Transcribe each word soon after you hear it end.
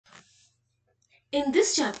In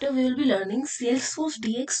this chapter, we will be learning Salesforce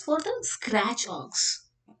DX for the Scratch orgs.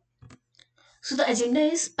 So the agenda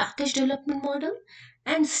is package development model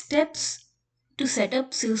and steps to set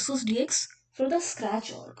up Salesforce DX for the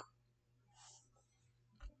Scratch org.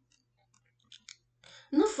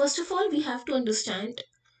 Now, first of all, we have to understand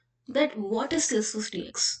that what is Salesforce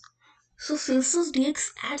DX. So Salesforce DX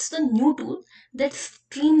adds the new tool that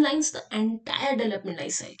streamlines the entire development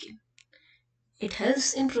lifecycle. It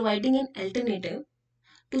helps in providing an alternative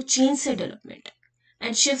to change set development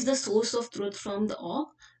and shifts the source of truth from the org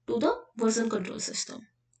to the version control system.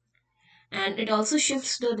 And it also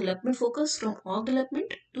shifts the development focus from org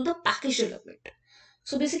development to the package development.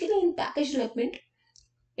 So basically, in package development,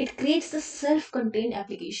 it creates the self-contained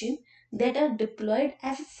application that are deployed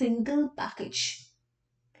as a single package.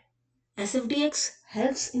 SFDX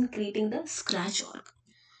helps in creating the Scratch org.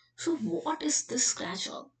 So what is this Scratch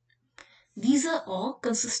org? These are org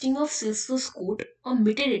consisting of Salesforce code or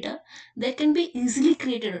metadata that can be easily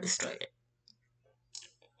created or destroyed.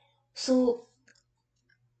 So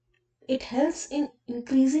it helps in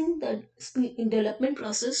increasing the speed in development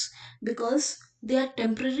process because they are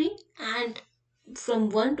temporary and from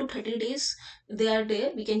 1 to 30 days they are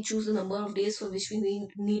there. We can choose the number of days for which we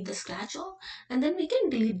need the scratch off, and then we can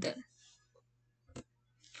delete them.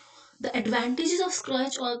 The advantages of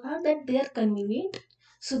scratch off are that they are convenient,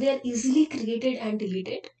 so they are easily created and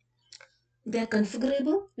deleted. They are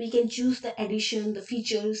configurable, we can choose the addition, the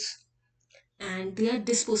features, and they are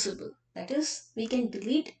disposable, that is we can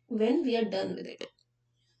delete when we are done with it.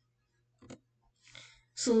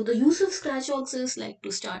 So the use of Scratchbox is like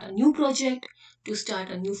to start a new project, to start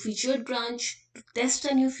a new featured branch, to test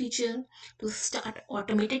a new feature, to start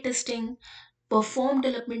automated testing, perform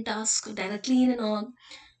development tasks directly in an org,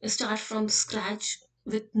 start from scratch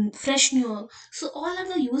with fresh new org. So all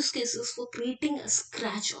are the use cases for creating a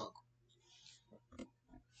scratch org.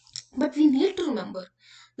 But we need to remember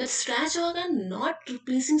that scratch org are not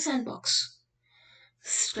replacing sandbox.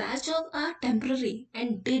 Scratch org are temporary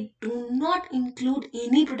and they do not include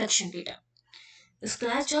any production data.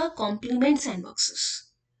 Scratch or complement sandboxes.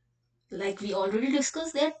 Like we already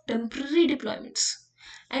discussed, they are temporary deployments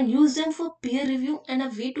and use them for peer review and a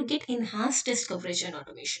way to get enhanced test coverage and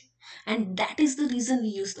automation. And that is the reason we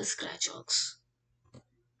use the Scratch orgs.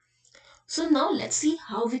 So now let's see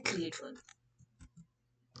how we create one.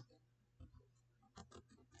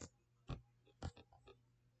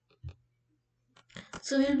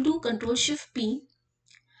 So we'll do Control Shift P,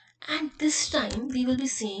 and this time we will be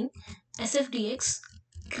saying SFDX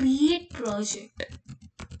create project,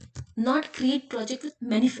 not create project with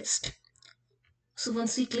manifest. So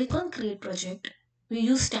once we click on create project, we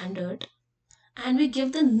use standard and we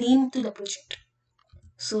give the name to the project.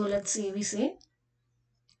 So let's say we say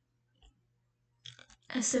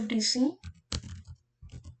SFDC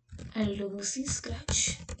LWC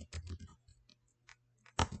Scratch.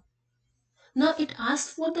 Now it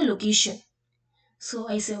asks for the location. So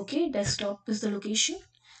I say okay, desktop is the location.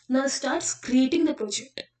 Now it starts creating the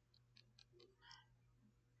project.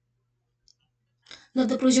 Now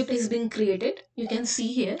the project is being created. You can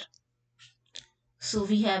see here. So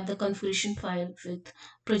we have the configuration file with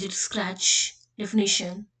project Scratch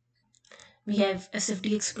definition. We have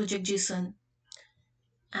SFDX project JSON,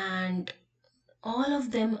 and all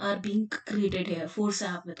of them are being created here. Force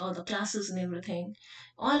app with all the classes and everything,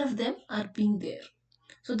 all of them are being there.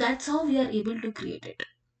 So that's how we are able to create it.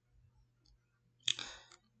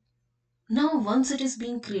 Now once it is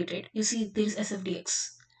being created, you see there is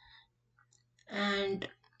SFDX and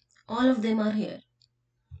all of them are here.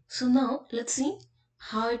 So now let's see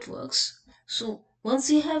how it works. So once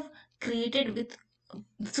you have created with,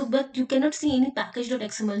 so but you cannot see any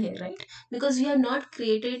package.xml here, right? Because we have not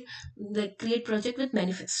created the create project with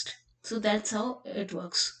manifest. So that's how it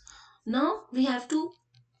works. Now we have to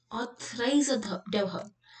authorize a dev hub.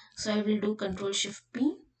 So I will do Control Shift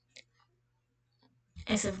P,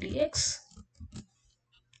 SFDX,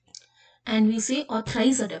 and we say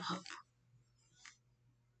authorize a dev hub.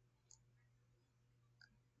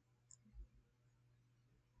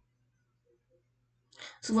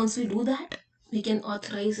 So once we do that, we can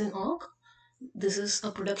authorize an org. This is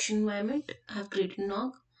a production environment. I have created an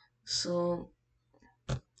org. So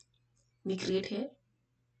we create here.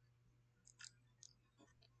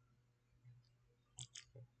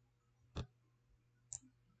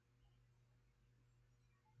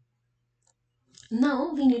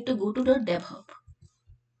 Now we need to go to the dev hub.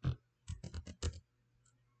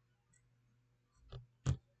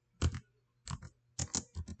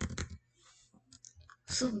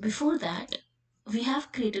 So before that, we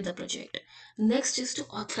have created the project. Next is to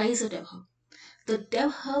authorize a dev hub. The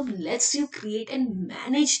Dev Hub lets you create and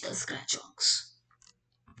manage the scratch orgs.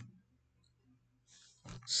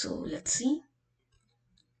 So let's see.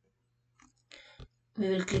 We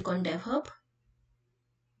will click on Dev Hub.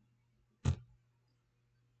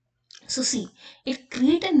 So see, it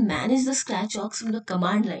create and manage the scratch orgs from the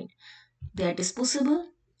command line. They are disposable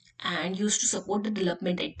and used to support the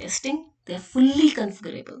development and testing. They are fully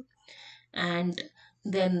configurable, and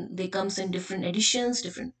then they comes in different editions,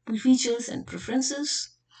 different features and preferences,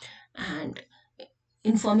 and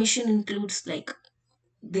information includes like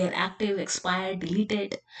they're active, expired,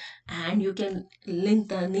 deleted, and you can link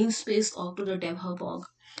the namespace org to the dev hub org.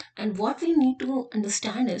 And what we need to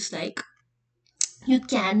understand is like you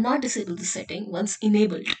cannot disable the setting once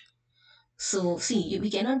enabled. So see,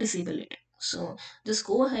 we cannot disable it. So just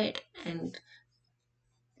go ahead and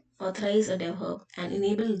authorize a dev hub and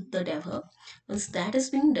enable the dev hub. Once that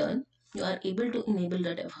is being done, you are able to enable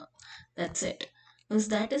the dev hub. That's it. Once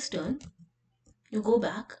that is done, you go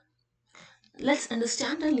back. Let's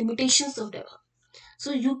understand the limitations of dev hub.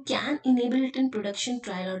 So you can enable it in production,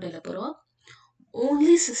 trial, or developer org.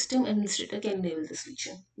 Only system administrator can enable this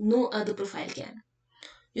feature. No other profile can.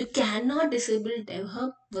 You cannot disable dev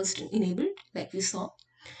hub once enabled, like we saw.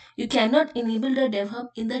 You cannot enable the dev hub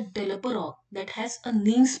in the developer org that has a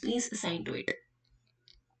namespace assigned to it.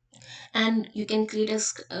 And you can create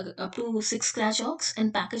up to 6 scratch orgs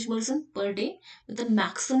and package version per day with a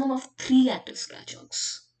maximum of 3 active scratch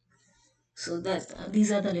orgs. So that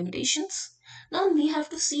these are the limitations. Now we have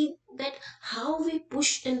to see that how we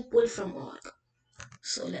push and pull from org.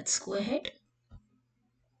 So let's go ahead.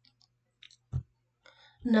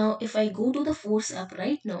 Now if I go to the Force app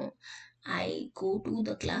right now, I go to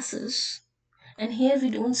the classes, and here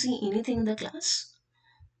we don't see anything in the class.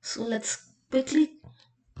 So let's quickly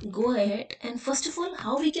go ahead, and first of all,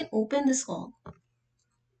 how we can open this org.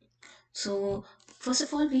 So first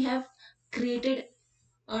of all, we have created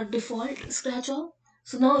a default scratch org.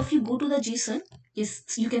 So now if you go to the JSON, yes,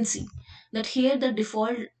 you can see that here the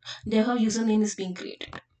default dev username is being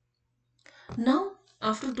created. Now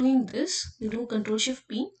after doing this, you do Control Shift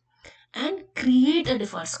P and create a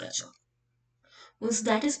default scratch org. Once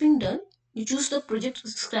that is being done, you choose the project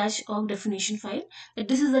scratch org definition file. That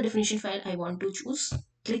this is the definition file I want to choose.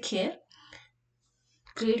 Click here,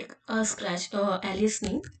 create a scratch alias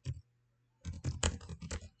name,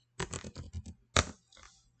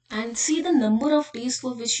 and see the number of days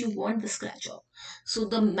for which you want the scratch off. So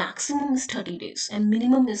the maximum is 30 days and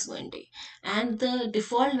minimum is 1 day, and the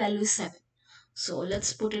default value is 7. So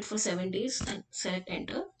let's put it for 7 days and select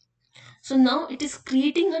enter. So now it is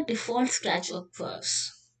creating a default scratch off for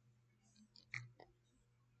us.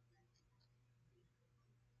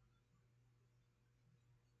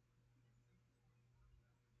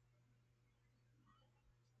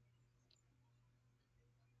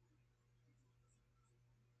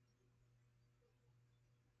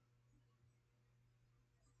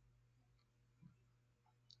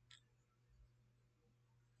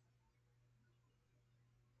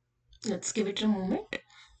 Let's give it a moment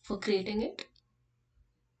for creating it.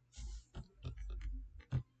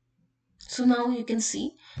 So now you can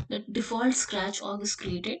see that default scratch org is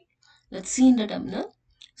created. Let's see in the terminal.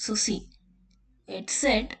 So see, it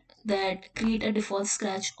said that create a default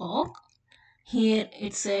scratch org. Here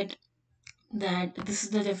it said that this is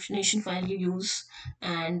the definition file you use,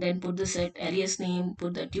 and then put the set alias name,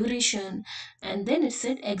 put the duration, and then it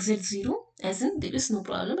said exit 0, as in there is no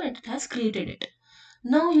problem and it has created it.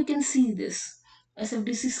 Now you can see this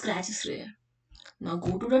SFDC scratch is rare. Now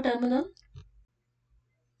go to the terminal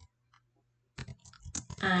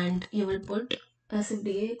and you will put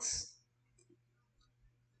SFDX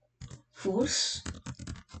force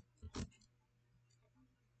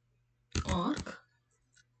org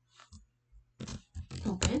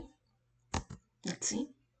open. Let's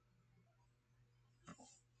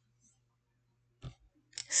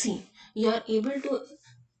see, you are able to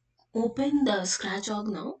open the scratch org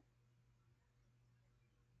now.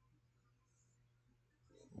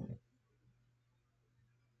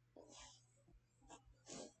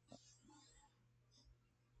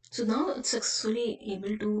 So now it's successfully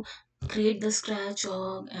able to create the scratch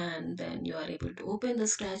org, and then you are able to open the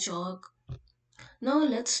scratch org. Now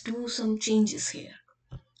let's do some changes here.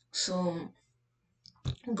 So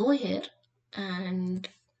go here and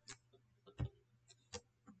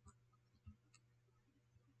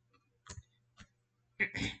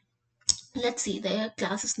let's see, there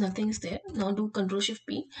class is nothing is there. Now do Control Shift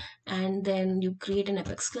P and then you create an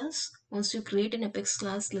Apex class. Once you create an Apex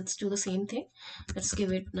class, let's do the same thing. Let's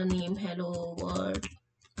give it the name hello world,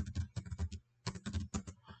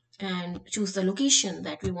 and choose the location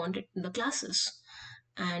that we want it in the classes.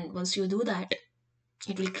 And once you do that,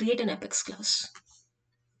 it will create an Apex class.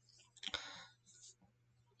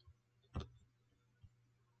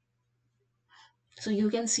 So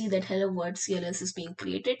you can see that hello world CLS is being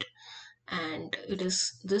created, and it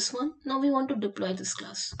is this one. Now we want to deploy this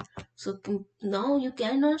class. So now you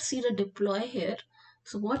cannot see the deploy here.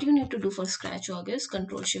 So what you need to do for scratch.org is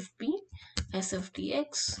Control Shift P,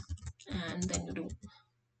 SFTX, and then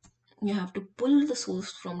you have to pull the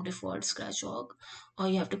source from default scratch.org, or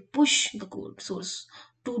you have to push the code source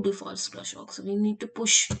to default scratch.org. So we need to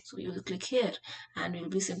push. So you will click here and we'll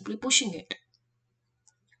be simply pushing it.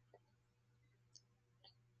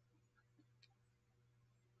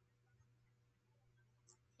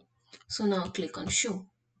 So now click on show.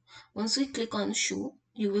 Once we click on show,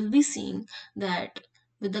 you will be seeing that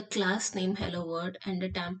with the class name hello world and the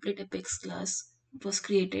template apex class, it was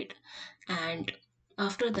created, and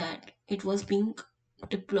after that it was being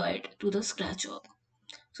deployed to the scratch.org.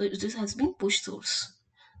 So this has been push source.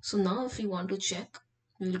 So now if we want to check,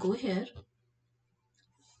 we will go here,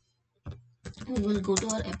 we will go to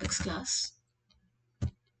our apex class,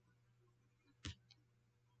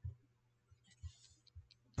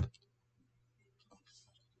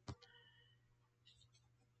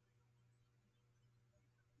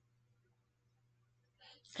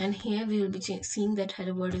 and here we will be seeing that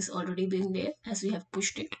hello world is already been there as we have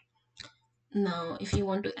pushed it. Now if you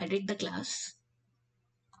want to edit the class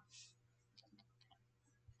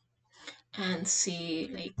and say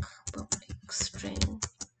like public string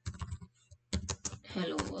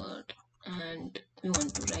hello world, and we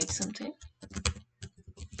want to write something,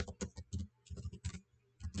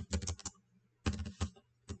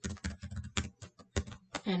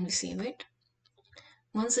 and we save it.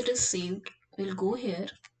 Once it is saved, we'll go here,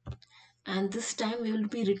 and this time we will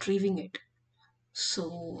be retrieving it.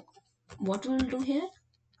 So what we will do here,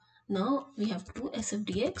 now we have to do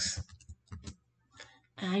sfdx,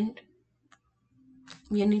 and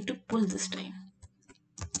we need to pull this time.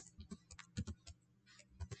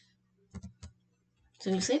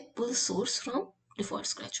 So we'll say pull source from default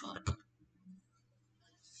scratch.org.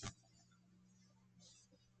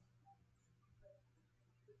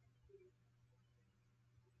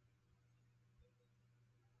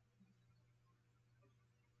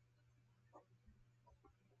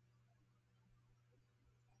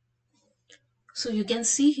 So you can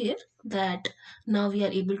see here that now we are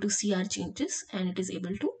able to see our changes, and it is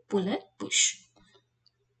able to pull and push.